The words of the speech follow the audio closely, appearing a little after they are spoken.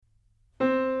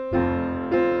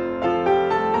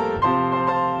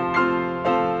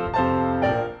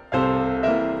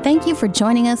you for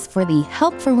joining us for the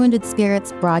Help for Wounded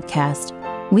Spirits broadcast.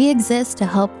 We exist to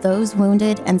help those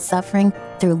wounded and suffering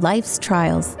through life's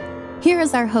trials. Here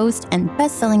is our host and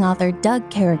best-selling author,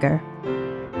 Doug Carriger.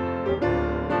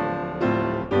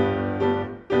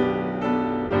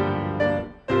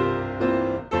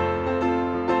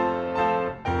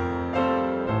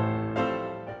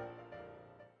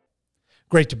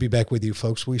 Great to be back with you,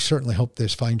 folks. We certainly hope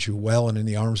this finds you well and in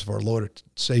the arms of our Lord and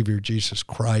Savior, Jesus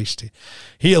Christ.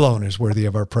 He alone is worthy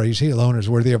of our praise. He alone is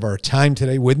worthy of our time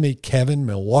today. With me, Kevin,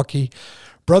 Milwaukee.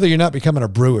 Brother, you're not becoming a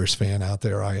Brewers fan out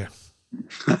there, are you?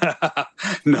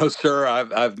 No, sir.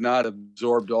 I've not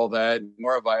absorbed all that,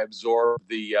 nor have I absorbed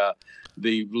the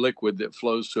liquid that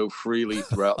flows so freely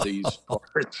throughout these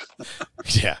parts.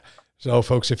 Yeah. So,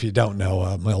 folks, if you don't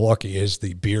know, Milwaukee is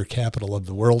the beer capital of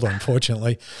the world,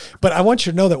 unfortunately. But I want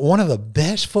you to know that one of the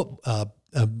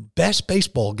best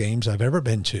baseball games I've ever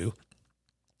been to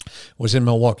was in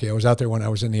Milwaukee. I was out there when I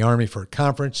was in the Army for a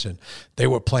conference, and they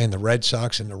were playing the Red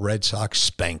Sox, and the Red Sox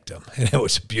spanked them. And it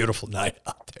was a beautiful night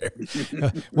out there.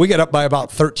 We got up by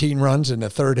about 13 runs in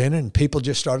the third inning, and people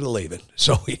just started leaving.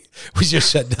 So we just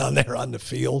sat down there on the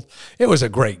field. It was a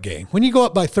great game. When you go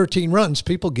up by 13 runs,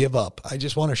 people give up. I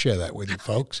just want to share that with you,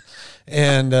 folks.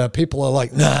 And people are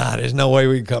like, nah, there's no way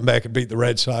we can come back and beat the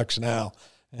Red Sox now.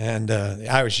 And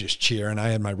I was just cheering. I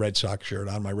had my Red Sox shirt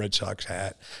on, my Red Sox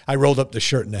hat. I rolled up the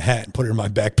shirt and the hat and put it in my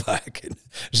backpack and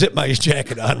zipped my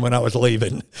jacket on when I was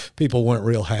leaving. People weren't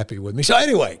real happy with me. So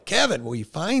anyway, Kevin, we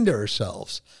find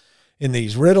ourselves in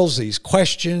these riddles, these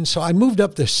questions. So I moved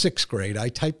up to sixth grade. I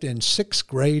typed in sixth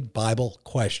grade Bible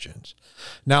questions.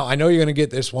 Now, I know you're going to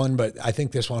get this one, but I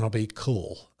think this one will be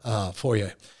cool for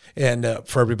you and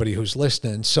for everybody who's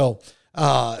listening. So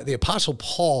the Apostle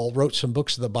Paul wrote some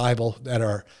books of the Bible that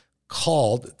are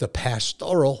called the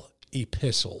pastoral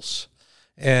epistles.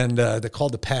 And they're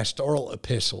called the pastoral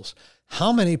epistles.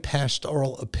 How many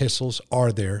pastoral epistles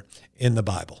are there in the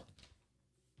Bible?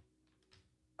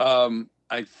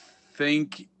 I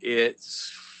think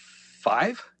it's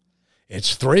 5.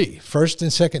 It's 3, 1st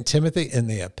and 2nd Timothy and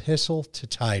the Epistle to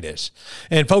Titus.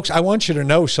 And folks, I want you to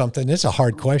know something. It's a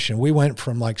hard question. We went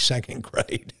from like 2nd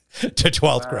grade to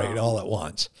 12th grade all at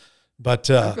once. But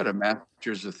I've got a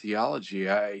master's of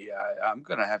theology. I'm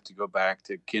going to have to go back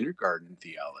to kindergarten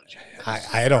theology.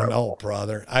 I don't know,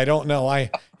 brother. I don't know.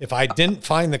 If I didn't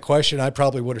find the question, I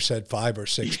probably would have said 5 or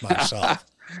 6 myself.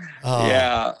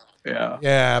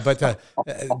 Yeah, but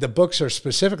the books are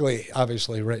specifically,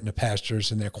 obviously, written to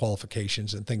pastors and their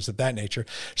qualifications and things of that nature.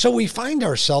 So we find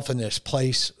ourselves in this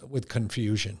place with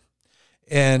confusion.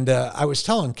 And I was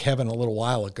telling Kevin a little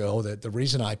while ago that the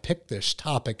reason I picked this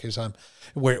topic is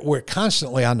we're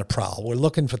constantly on the prowl. We're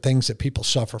looking for things that people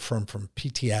suffer from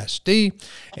PTSD.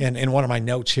 And in one of my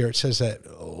notes here, it says that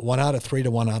 1 out of 3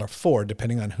 to 1 out of 4,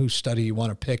 depending on whose study you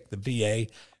want to pick. The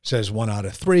VA says 1 out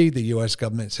of 3. The U.S.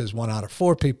 government says 1 out of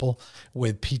 4 people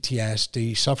with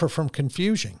PTSD suffer from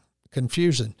confusion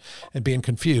and being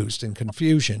confused and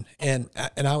confusion. And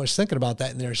I was thinking about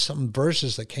that, and there's some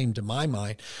verses that came to my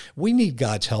mind. We need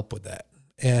God's help with that.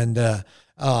 And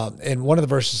one of the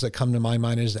verses that come to my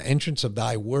mind is the entrance of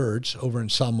thy words over in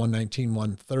Psalm 119,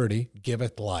 130,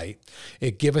 giveth light.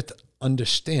 It giveth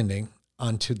understanding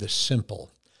unto the simple.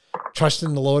 Trust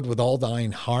in the Lord with all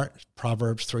thine heart,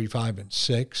 Proverbs 3, 5, and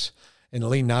 6, and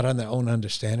lean not on thy own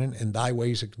understanding. In thy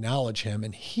ways acknowledge him,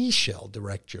 and he shall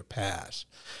direct your paths.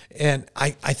 And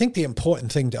I think the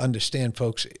important thing to understand,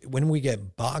 folks, when we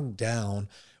get bogged down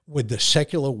with the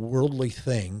secular worldly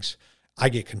things, I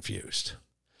get confused.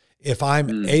 If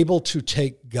I'm able to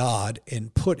take God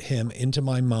and put him into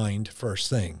my mind first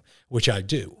thing, which I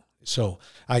do. So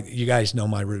you guys know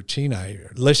my routine. I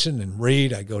listen and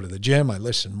read. I go to the gym. I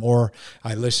listen more.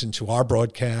 I listen to our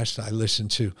broadcast. I listen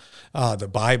to the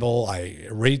Bible. I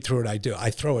read through it. I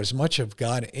throw as much of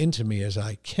God into me as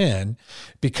I can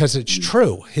because it's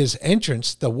true. His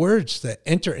entrance, the words that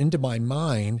enter into my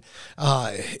mind,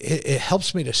 it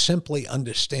helps me to simply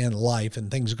understand life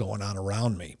and things going on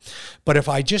around me. But if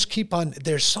I just keep on,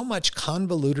 there's so much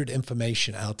convoluted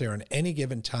information out there in any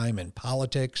given time in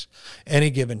politics,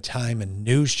 any given time in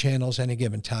news channels, any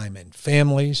given time in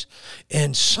families.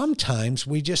 And sometimes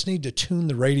we just need to tune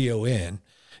the radio in,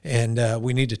 and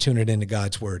we need to tune it into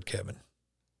God's word, Kevin.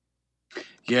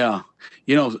 Yeah.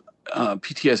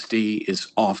 PTSD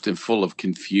is often full of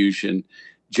confusion.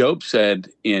 Job said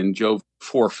in Job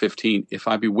 4:15, if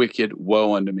I be wicked,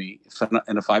 woe unto me.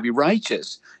 And if I be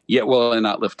righteous, yet will I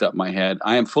not lift up my head.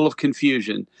 I am full of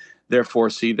confusion. Therefore,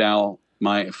 see thou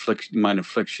mine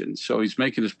affliction. So he's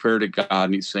making his prayer to God,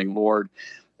 and he's saying, Lord,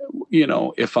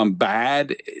 if I'm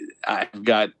bad, I've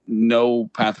got no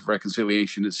path of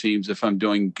reconciliation, it seems. If I'm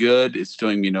doing good, it's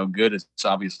doing me no good. It's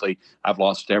obviously I've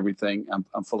lost everything.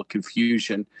 I'm full of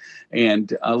confusion.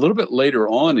 And a little bit later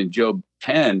on in Job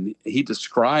 10, he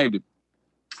described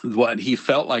what he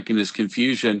felt like in his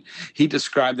confusion. He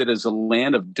described it as a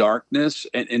land of darkness.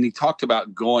 And he talked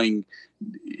about going,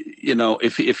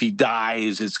 if he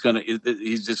dies,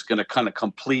 he's just going to kind of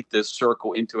complete this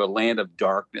circle into a land of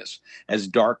darkness, as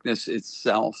darkness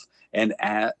itself and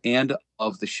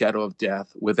of the shadow of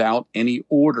death, without any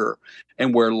order,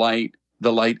 and where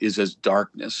the light is as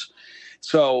darkness.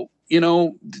 So,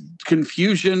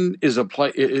 confusion is a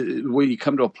place where you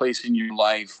come to a place in your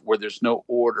life where there's no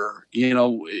order.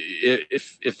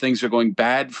 If things are going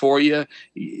bad for you,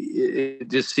 it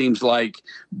just seems like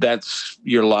that's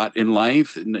your lot in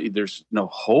life, and there's no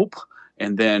hope.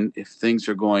 And then if things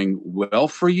are going well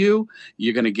for you,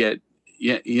 you're going to get,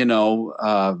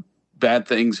 bad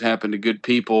things happen to good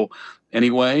people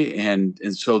anyway. And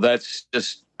so that's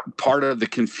just part of the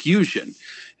confusion.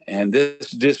 And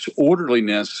this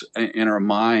disorderliness in our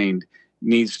mind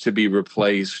needs to be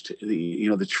replaced.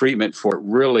 The treatment for it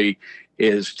really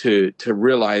is to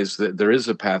realize that there is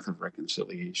a path of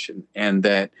reconciliation, and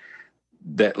that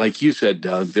like you said,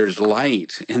 Doug, there's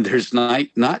light, and there's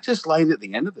not just light at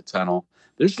the end of the tunnel.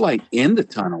 There's light in the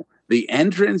tunnel. The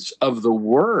entrance of the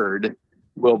Word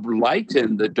will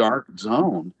lighten the dark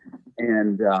zone.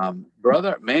 And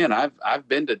brother, man, I've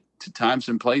been to times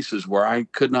and places where I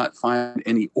could not find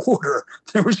any order.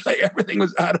 There was everything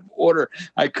was out of order.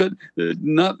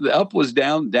 The up was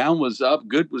down was up,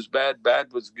 good was bad,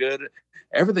 bad was good.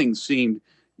 Everything seemed,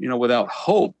 without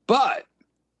hope. But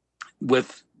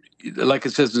with, like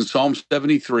it says in Psalm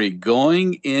 73,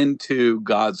 going into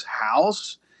God's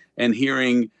house and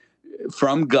hearing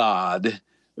from God,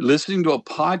 listening to a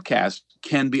podcast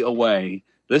can be a way.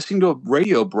 Listening to a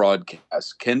radio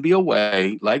broadcast can be a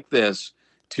way like this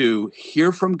to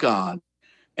hear from God.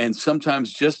 And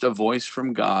sometimes just a voice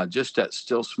from God, just that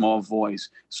still small voice,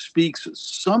 speaks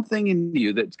something in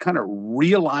you that kind of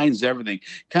realigns everything.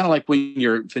 Kind of like when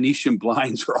your Venetian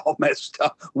blinds are all messed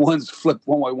up. One's flipped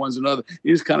one way, one's another.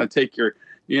 You just kind of take your,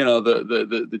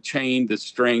 the chain, the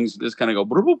strings, just kind of go,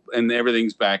 boop, and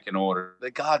everything's back in order.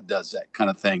 That God does that kind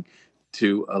of thing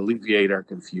to alleviate our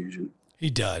confusion. He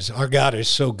does. Our God is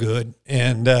so good.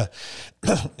 And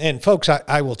and folks,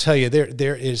 I will tell you,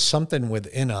 there is something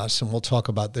within us, and we'll talk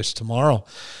about this tomorrow,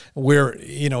 where,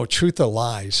 truth or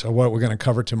lies are what we're going to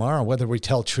cover tomorrow, whether we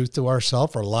tell truth to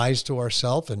ourselves or lies to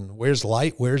ourselves, and where's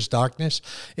light, where's darkness.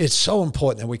 It's so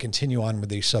important that we continue on with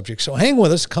these subjects. So hang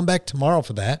with us. Come back tomorrow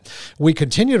for that. We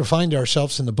continue to find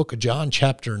ourselves in the book of John,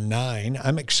 chapter 9.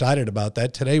 I'm excited about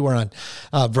that. Today we're on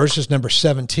verses number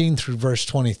 17 through verse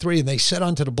 23. And they said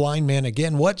unto the blind man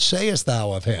again, what sayest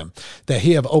thou of him, that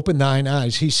he have opened thine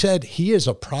eyes? He said he is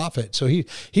a prophet. So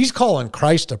he's calling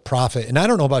Christ a prophet. And I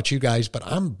don't know about you guys, but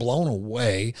I'm blown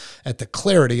away at the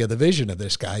clarity of the vision of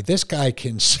this guy. This guy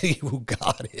can see who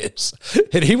God is.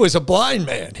 And he was a blind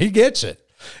man. He gets it.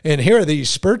 And here are these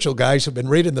spiritual guys who've been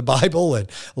reading the Bible and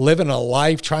living a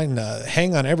life trying to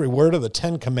hang on every word of the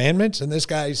 10 Commandments. And this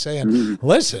guy's saying,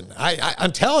 listen,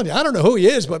 I'm telling you, I don't know who he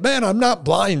is, but man, I'm not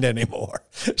blind anymore.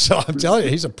 So I'm telling you,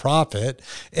 he's a prophet.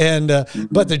 And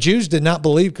but the Jews did not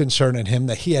believe concerning him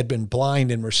that he had been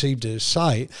blind and received his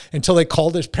sight until they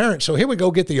called his parents. So here we go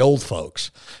get the old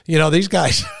folks. These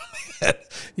guys...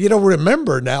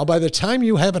 remember now, by the time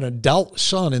you have an adult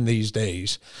son in these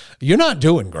days, you're not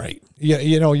doing great.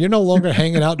 You're no longer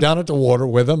hanging out down at the water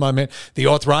with them. I mean, the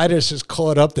arthritis is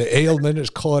caught up. The ailment is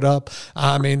caught up.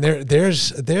 I mean,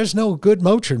 there's no good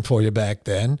Motrin for you back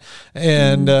then.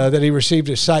 And that he received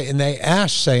his sight. And they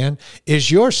asked, saying, is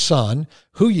your son,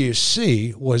 who you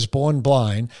see, was born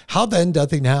blind? How then doth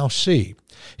he now see?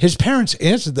 His parents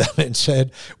answered them and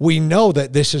said, we know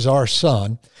that this is our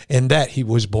son and that he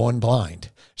was born blind.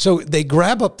 So they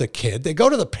grab up the kid, they go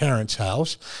to the parents'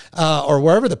 house or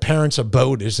wherever the parents'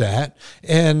 abode is at.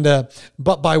 And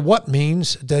but by what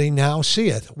means that he now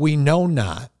seeth? We know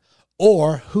not.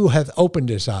 Or who hath opened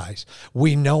his eyes?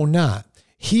 We know not.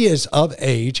 He is of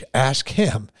age, ask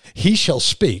him. He shall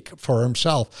speak for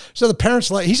himself. So the parents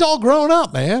he's all grown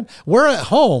up, man. We're at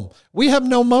home. We have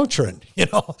no Motrin.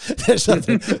 There's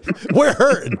nothing. We're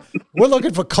hurting. We're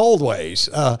looking for cold ways.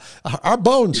 Our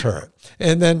bones hurt.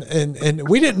 And then, and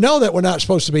we didn't know that we're not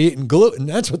supposed to be eating gluten.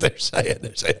 That's what they're saying.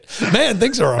 They're saying, man,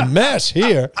 things are a mess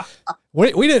here.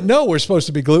 We didn't know we're supposed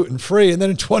to be gluten-free. And then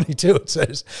in 22, it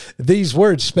says, these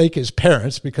words spake his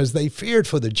parents because they feared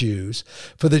for the Jews.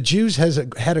 For the Jews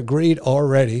had agreed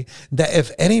already that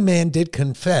if any any man did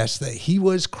confess that he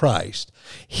was Christ,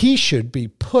 he should be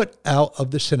put out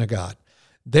of the synagogue.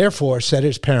 Therefore, said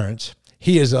his parents,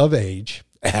 he is of age,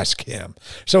 ask him.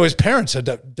 So his parents are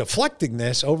deflecting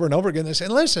this over and over again. They're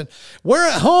saying, listen, we're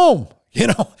at home.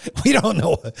 We don't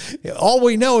know. All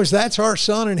we know is that's our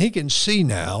son and he can see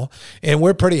now. And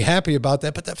we're pretty happy about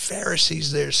that. But the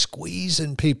Pharisees, they're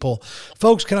squeezing people.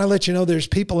 Folks, can I let you know there's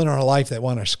people in our life that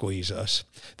want to squeeze us.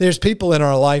 There's people in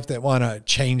our life that want to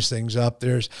change things up.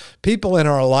 There's people in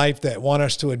our life that want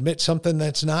us to admit something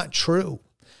that's not true.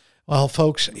 Well,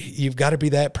 folks, you've got to be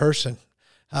that person.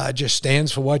 Just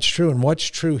stands for what's true. And what's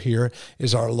true here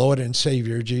is our Lord and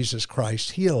Savior, Jesus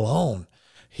Christ. He alone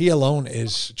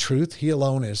is truth. He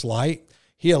alone is light.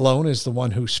 He alone is the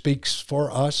one who speaks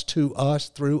for us, to us,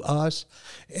 through us.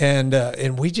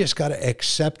 And we just got to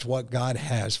accept what God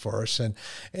has for us.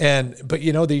 But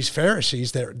these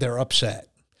Pharisees, they're upset.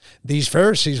 These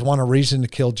Pharisees want a reason to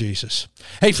kill Jesus.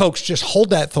 Hey, folks, just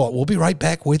hold that thought. We'll be right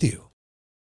back with you.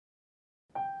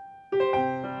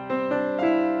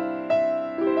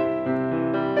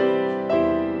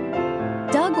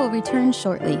 Doug will return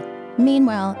shortly.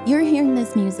 Meanwhile, you're hearing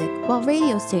this music while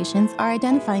radio stations are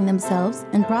identifying themselves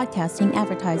and broadcasting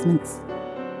advertisements.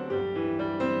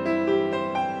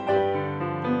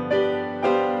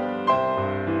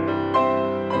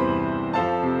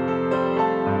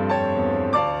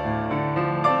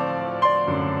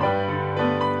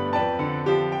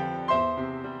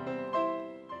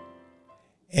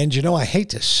 And I hate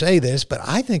to say this, but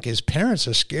I think his parents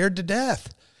are scared to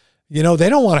death. They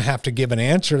don't want to have to give an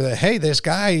answer that, hey, this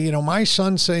guy, my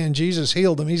son's saying Jesus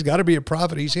healed him. He's got to be a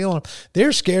prophet. He's healing him.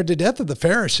 They're scared to death of the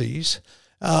Pharisees.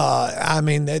 Kevin,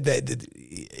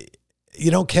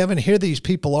 here these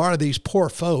people are, these poor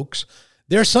folks.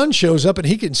 Their son shows up and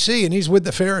he can see and he's with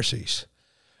the Pharisees.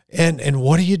 And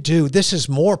what do? This is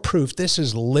more proof. This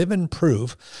is living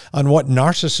proof on what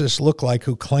narcissists look like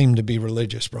who claim to be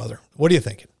religious, brother. What are you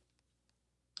thinking?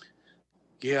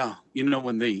 Yeah.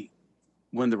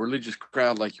 When the religious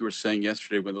crowd, like you were saying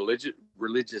yesterday, when the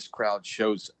religious crowd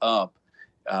shows up,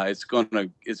 it's going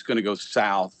to go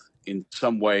south in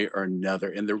some way or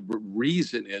another. And the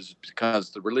reason is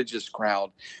because the religious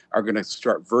crowd are going to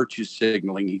start virtue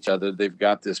signaling each other. They've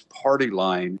got this party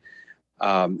line.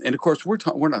 And of course, we're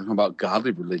not talking about godly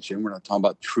religion. We're not talking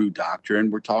about true doctrine.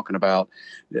 We're talking about,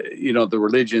 the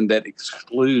religion that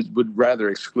would rather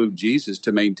exclude Jesus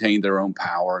to maintain their own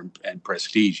power and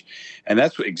prestige. And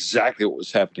that's exactly what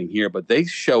was happening here. But they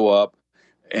show up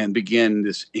and begin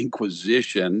this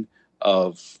inquisition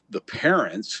of the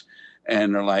parents,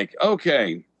 and they're like,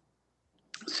 okay.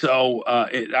 So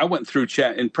I went through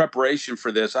chat in preparation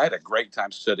for this. I had a great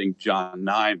time studying John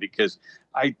 9 because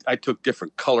I took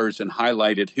different colors and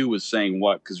highlighted who was saying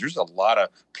what, because there's a lot of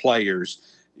players.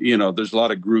 There's a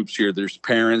lot of groups here. There's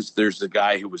parents. There's the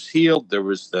guy who was healed. There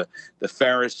was the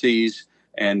Pharisees,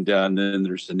 and then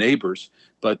there's the neighbors.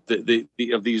 But the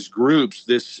of these groups,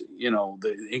 the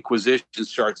Inquisition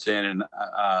starts in, and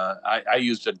I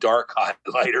used a dark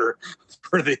highlighter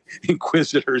for the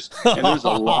Inquisitors, and there's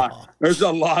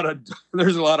a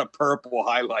lot of purple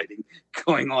highlighting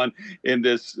going on in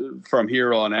this from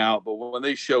here on out. But when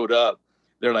they showed up,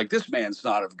 they're like, "This man's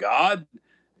not of God."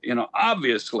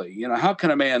 Obviously, how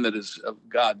can a man that is of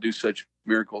God do such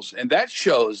miracles? And that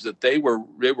shows that they were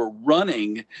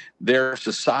running their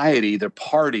society, their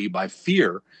party, by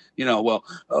fear.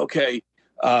 Okay,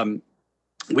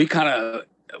 we kind of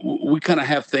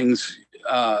have things.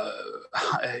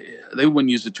 They wouldn't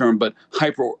use the term, but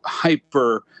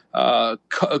hyper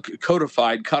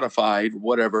codified,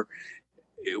 whatever.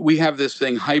 We have this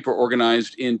thing hyper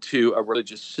organized into a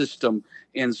religious system.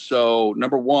 And so,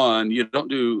 number one, you don't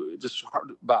do just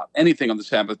about anything on the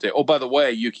Sabbath day. Oh, by the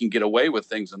way, you can get away with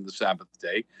things on the Sabbath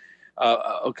day.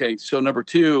 Okay, so number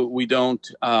two, we don't,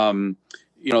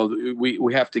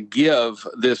 we have to give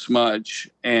this much,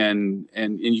 and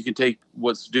you can take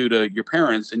what's due to your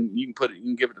parents, and you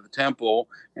can give it to the temple,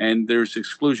 and there's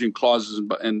exclusion clauses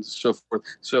and so forth.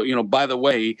 So, by the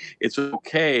way, it's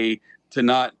okay to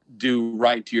not do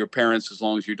right to your parents as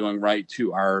long as you're doing right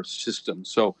to our system.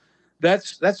 So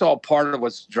that's all part of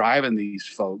what's driving these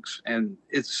folks. And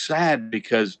it's sad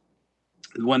because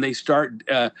when they start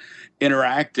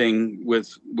interacting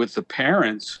with the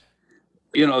parents,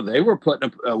 they were put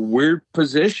in a weird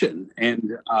position.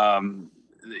 And,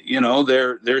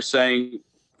 they're saying,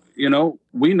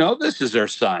 we know this is our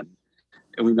son,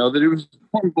 and we know that he was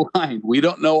born blind. We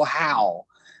don't know how.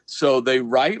 So they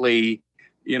rightly,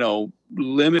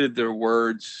 limited their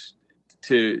words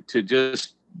to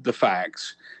just the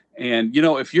facts. And,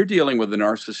 if you're dealing with a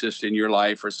narcissist in your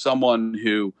life, or someone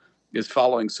who is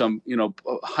following some,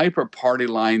 hyper party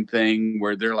line thing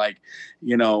where they're like,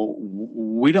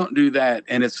 we don't do that.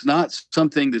 And it's not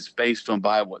something that's based on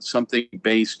Bible. It's something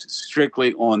based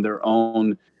strictly on their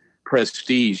own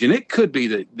prestige. And it could be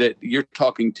that you're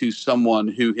talking to someone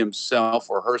who himself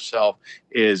or herself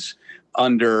is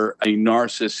under a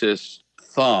narcissist's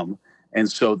thumb. And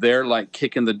so they're like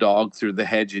kicking the dog through the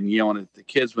hedge and yelling at the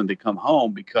kids when they come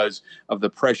home because of the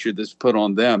pressure that's put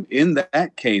on them. In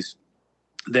that case,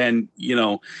 then,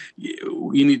 you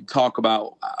need to talk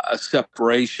about a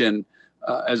separation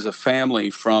as a family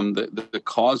from the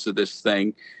cause of this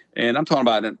thing. And I'm talking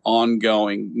about an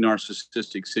ongoing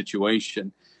narcissistic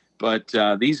situation. But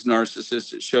these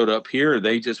narcissists that showed up here,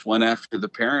 they just went after the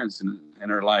parents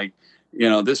and are like,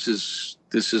 this is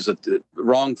a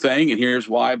wrong thing, and here's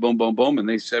why, boom, boom, boom. And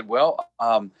they said, well,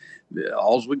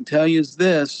 all we can tell you is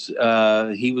this.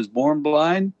 He was born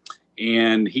blind,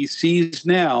 and he sees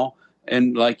now.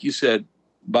 And like you said,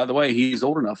 by the way, he's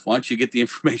old enough. Why don't you get the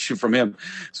information from him?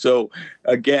 So,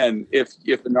 again, if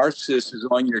the narcissist is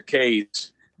on your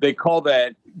case, they call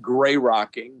that gray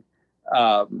rocking.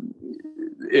 When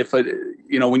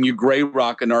you gray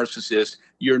rock a narcissist,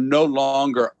 you're no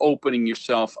longer opening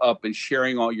yourself up and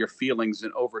sharing all your feelings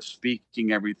and over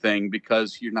speaking everything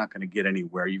because you're not going to get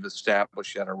anywhere. You've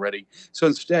established that already. So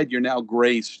instead, you're now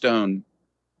gray stone.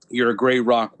 You're a gray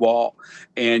rock wall,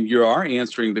 and you are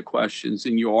answering the questions,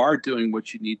 and you are doing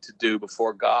what you need to do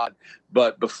before God.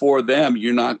 But before them,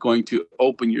 you're not going to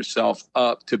open yourself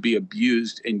up to be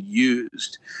abused and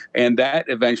used. And that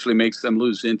eventually makes them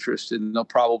lose interest, and they'll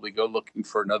probably go looking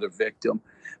for another victim.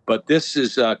 But this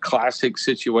is a classic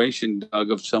situation,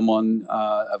 Doug, of someone,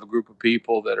 of a group of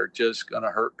people that are just going to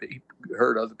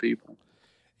hurt other people.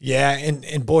 Yeah,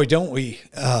 and boy, don't we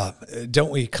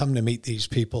come to meet these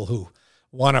people who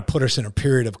want to put us in a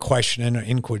period of questioning or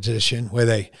inquisition where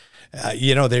they,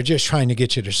 they're just trying to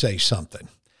get you to say something.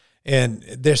 And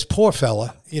this poor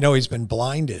fella, he's been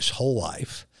blind his whole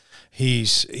life.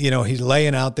 He's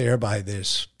laying out there by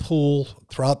this pool.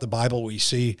 Throughout the Bible, we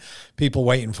see people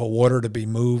waiting for water to be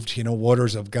moved.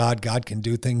 Waters of God. God can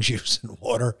do things using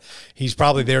water. He's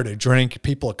probably there to drink.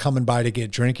 People are coming by to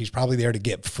get drink. He's probably there to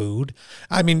get food.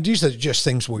 I mean, these are just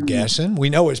things we're guessing. We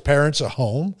know his parents are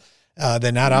home.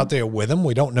 They're not out there with him.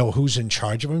 We don't know who's in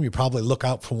charge of him. You probably look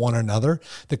out for one another.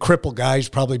 The crippled guy's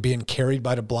probably being carried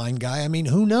by the blind guy. I mean,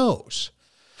 who knows?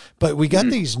 But we got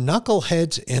these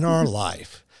knuckleheads in our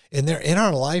life, and they're in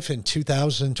our life in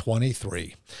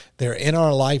 2023. They're in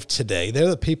our life today.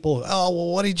 They're the people, oh,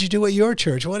 well, what did you do at your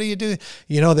church? What do you do?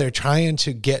 They're trying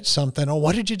to get something. Oh,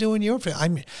 what did you do in your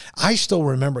family? I still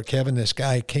remember, Kevin, this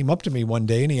guy came up to me one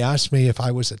day, and he asked me if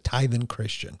I was a tithing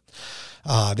Christian.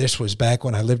 This was back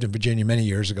when I lived in Virginia many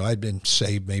years ago. I'd been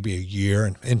saved maybe a year.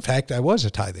 And in fact, I was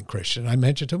a tithing Christian. I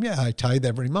mentioned to him, I tithe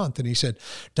every month. And he said,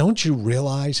 don't you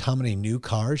realize how many new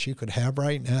cars you could have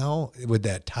right now with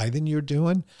that tithing you're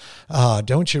doing?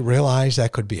 Don't you realize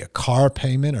that could be a car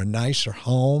payment or nicer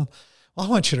home? Well, I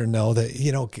want you to know that,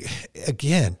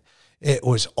 again, it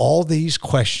was all these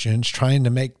questions trying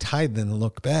to make tithing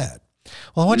look bad.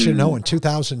 Well, I want you to know in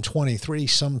 2023,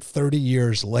 some 30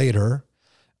 years later,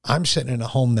 I'm sitting in a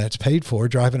home that's paid for,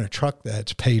 driving a truck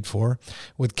that's paid for,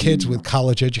 with kids with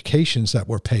college educations that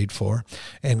were paid for,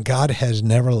 and God has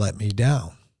never let me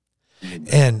down.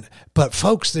 But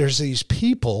folks, there's these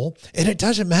people, and it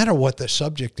doesn't matter what the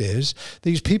subject is,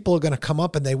 these people are going to come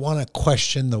up and they want to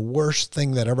question the worst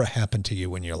thing that ever happened to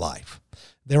you in your life.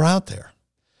 They're out there.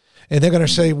 And they're going to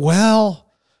say, well,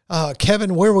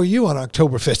 Kevin, where were you on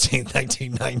October 15th,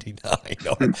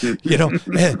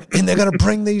 1999? And they're going to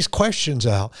bring these questions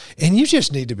out. And you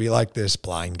just need to be like this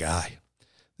blind guy.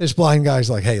 This blind guy's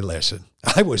like, hey, listen,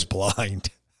 I was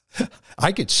blind.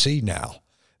 I could see now.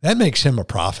 That makes him a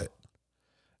prophet.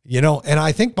 And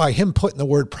I think by him putting the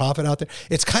word prophet out there,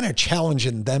 it's kind of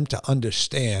challenging them to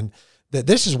understand that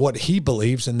this is what he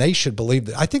believes and they should believe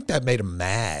that. I think that made him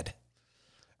mad.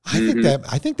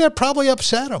 I think that probably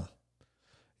upset him.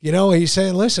 He's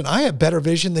saying, listen, I have better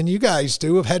vision than you guys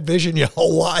do. Have had vision your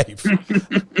whole life.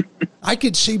 I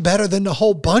could see better than the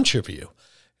whole bunch of you.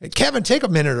 Kevin, take a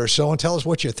minute or so and tell us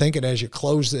what you're thinking as you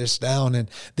close this down and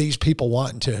these people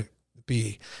wanting to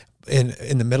be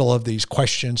in the middle of these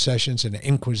question sessions and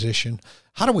inquisition.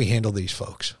 How do we handle these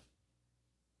folks?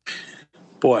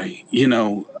 Boy,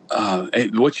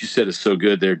 what you said is so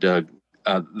good there, Doug.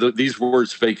 these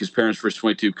words spake his parents, verse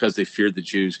 22, because they feared the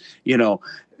Jews.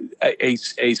 A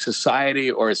society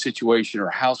or a situation or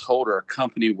a household or a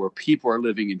company where people are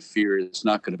living in fear is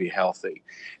not going to be healthy.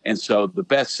 And so the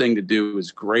best thing to do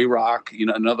is gray rock.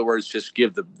 In other words, just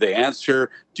give the answer,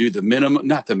 do the minimum,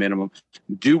 not the minimum,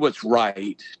 do what's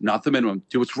right, not the minimum,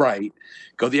 do what's right.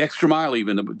 Go the extra mile,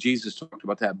 even. Jesus talked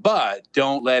about that. But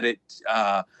don't let it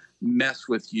mess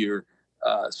with your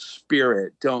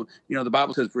spirit. Don't, the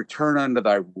Bible says, return unto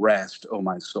thy rest, O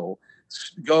my soul.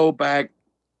 Go back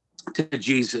to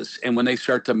Jesus. And when they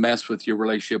start to mess with your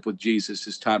relationship with Jesus,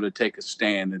 it's time to take a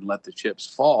stand and let the chips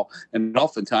fall. And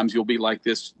oftentimes you'll be like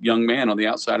this young man on the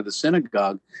outside of the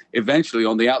synagogue, eventually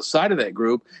on the outside of that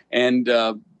group. And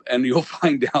you'll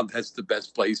find out that's the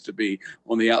best place to be,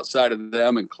 on the outside of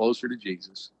them and closer to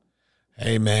Jesus.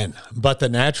 Amen. But the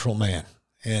natural man,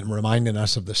 and reminding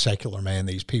us of the secular man,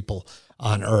 these people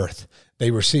on earth, they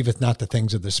receiveth not the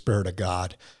things of the Spirit of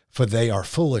God, for they are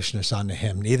foolishness unto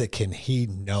him, neither can he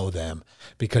know them,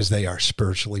 because they are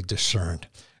spiritually discerned.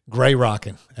 Gray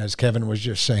rocking, as Kevin was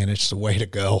just saying, it's the way to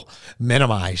go.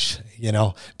 Minimize,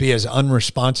 be as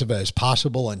unresponsive as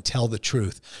possible and tell the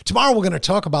truth. Tomorrow we're going to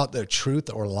talk about the truth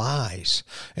or lies,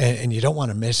 and you don't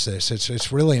want to miss this. It's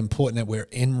really important that we're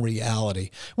in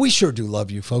reality. We sure do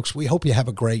love you, folks. We hope you have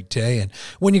a great day, and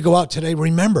when you go out today,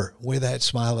 remember, we're that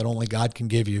smile that only God can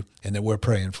give you, and that we're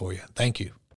praying for you. Thank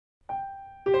you.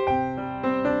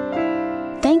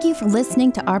 Thank you for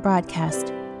listening to our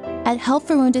broadcast. At Help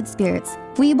for Wounded Spirits,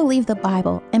 we believe the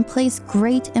Bible and place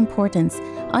great importance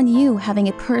on you having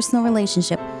a personal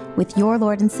relationship with your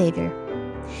Lord and Savior.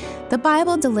 The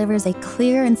Bible delivers a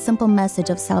clear and simple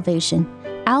message of salvation,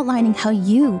 outlining how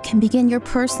you can begin your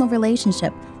personal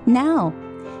relationship now.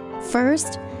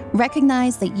 First,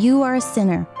 recognize that you are a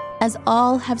sinner, as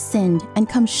all have sinned and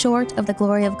come short of the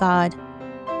glory of God.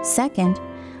 Second,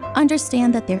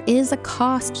 understand that there is a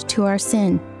cost to our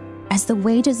sin, as the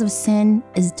wages of sin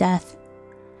is death.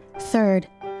 Third,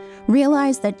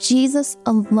 realize that Jesus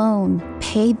alone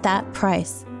paid that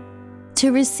price.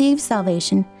 To receive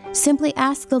salvation, simply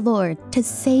ask the Lord to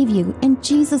save you in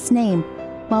Jesus' name,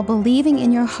 while believing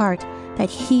in your heart that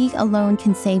He alone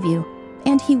can save you,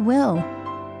 and He will.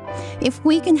 If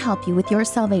we can help you with your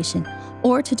salvation,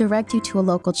 or to direct you to a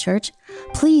local church,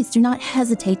 please do not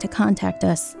hesitate to contact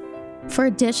us. For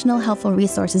additional helpful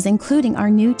resources, including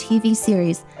our new TV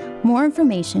series, more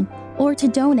information, or to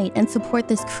donate and support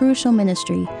this crucial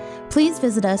ministry, please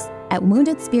visit us at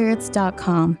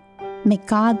woundedspirits.com. May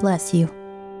God bless you.